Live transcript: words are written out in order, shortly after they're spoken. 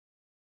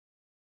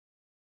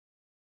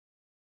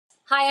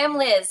Hi, I'm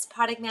Liz,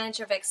 product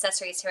manager of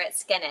accessories here at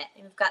Skinit,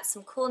 and we've got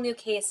some cool new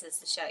cases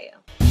to show you.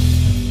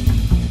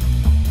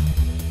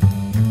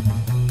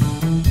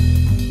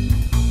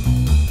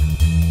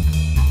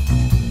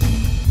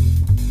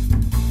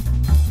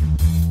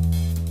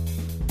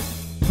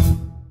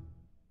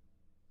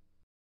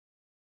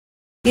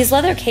 These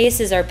leather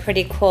cases are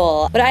pretty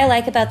cool. What I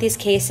like about these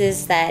cases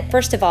is that,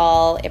 first of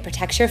all, it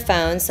protects your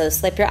phone, so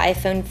slip your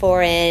iPhone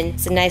 4 in.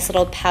 It's a nice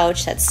little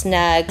pouch that's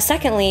snug.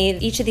 Secondly,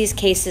 each of these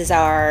cases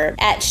are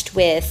etched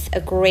with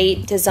a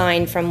great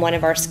design from one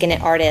of our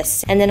Skinit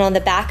artists. And then on the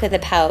back of the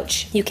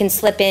pouch, you can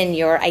slip in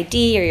your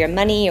ID or your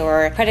money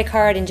or credit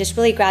card and just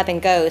really grab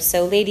and go.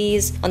 So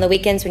ladies, on the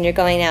weekends when you're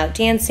going out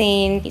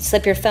dancing, you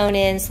slip your phone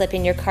in, slip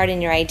in your card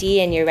and your ID,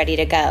 and you're ready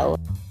to go.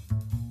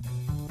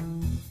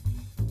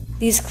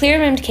 These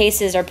clear-rimmed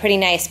cases are pretty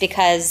nice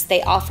because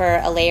they offer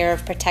a layer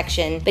of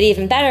protection, but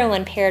even better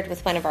when paired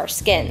with one of our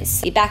skins.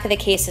 The back of the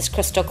case is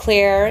crystal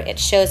clear, it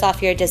shows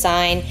off your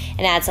design,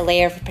 and adds a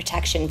layer of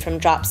protection from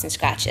drops and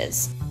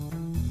scratches.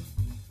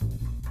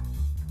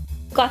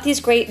 Got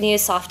these great new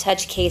soft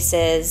touch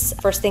cases.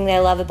 First thing that I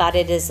love about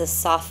it is the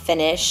soft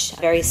finish,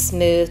 very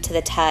smooth to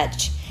the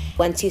touch.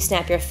 Once you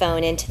snap your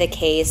phone into the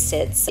case,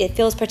 it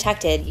feels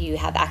protected. You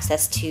have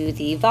access to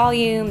the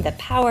volume, the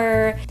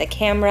power, the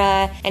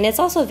camera, and it's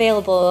also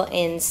available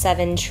in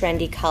 7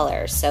 trendy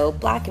colors. So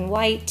black and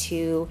white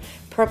to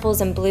purples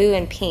and blue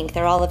and pink.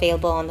 They're all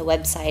available on the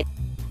website.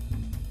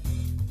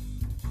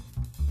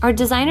 Our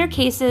designer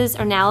cases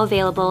are now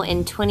available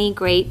in 20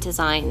 great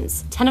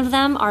designs. 10 of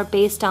them are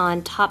based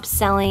on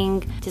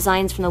top-selling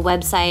designs from the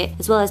website,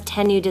 as well as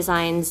 10 new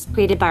designs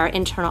created by our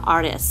internal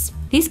artists.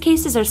 These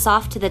cases are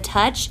soft to the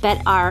touch,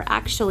 but are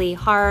actually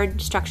hard,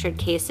 structured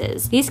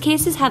cases. These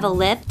cases have a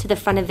lip to the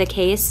front of the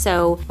case,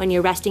 so when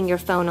you're resting your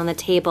phone on the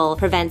table,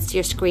 prevents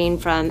your screen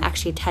from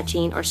actually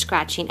touching or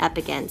scratching up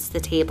against the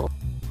table.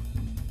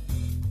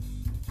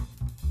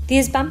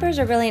 These bumpers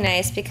are really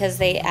nice because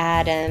they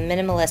add a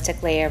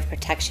minimalistic layer of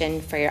protection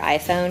for your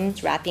iPhone.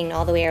 It's wrapping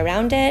all the way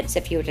around it, so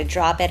if you were to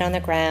drop it on the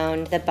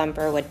ground, the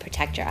bumper would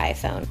protect your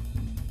iPhone.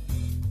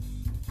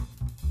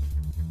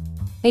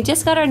 We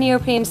just got our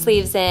neoprene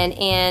sleeves in,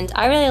 and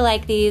I really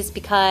like these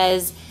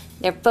because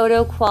their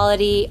photo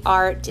quality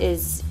art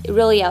is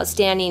really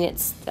outstanding.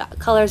 The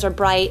colors are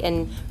bright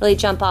and really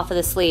jump off of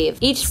the sleeve.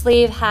 Each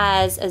sleeve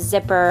has a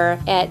zipper.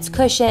 It's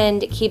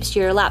cushioned. It keeps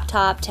your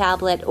laptop,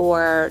 tablet,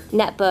 or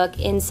netbook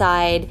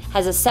inside.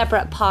 Has a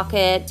separate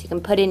pocket. You can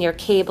put in your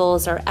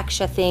cables or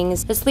extra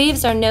things. The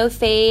sleeves are no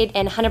fade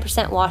and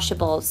 100%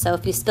 washable, so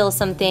if you spill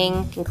something,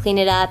 you can clean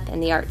it up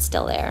and the art's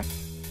still there.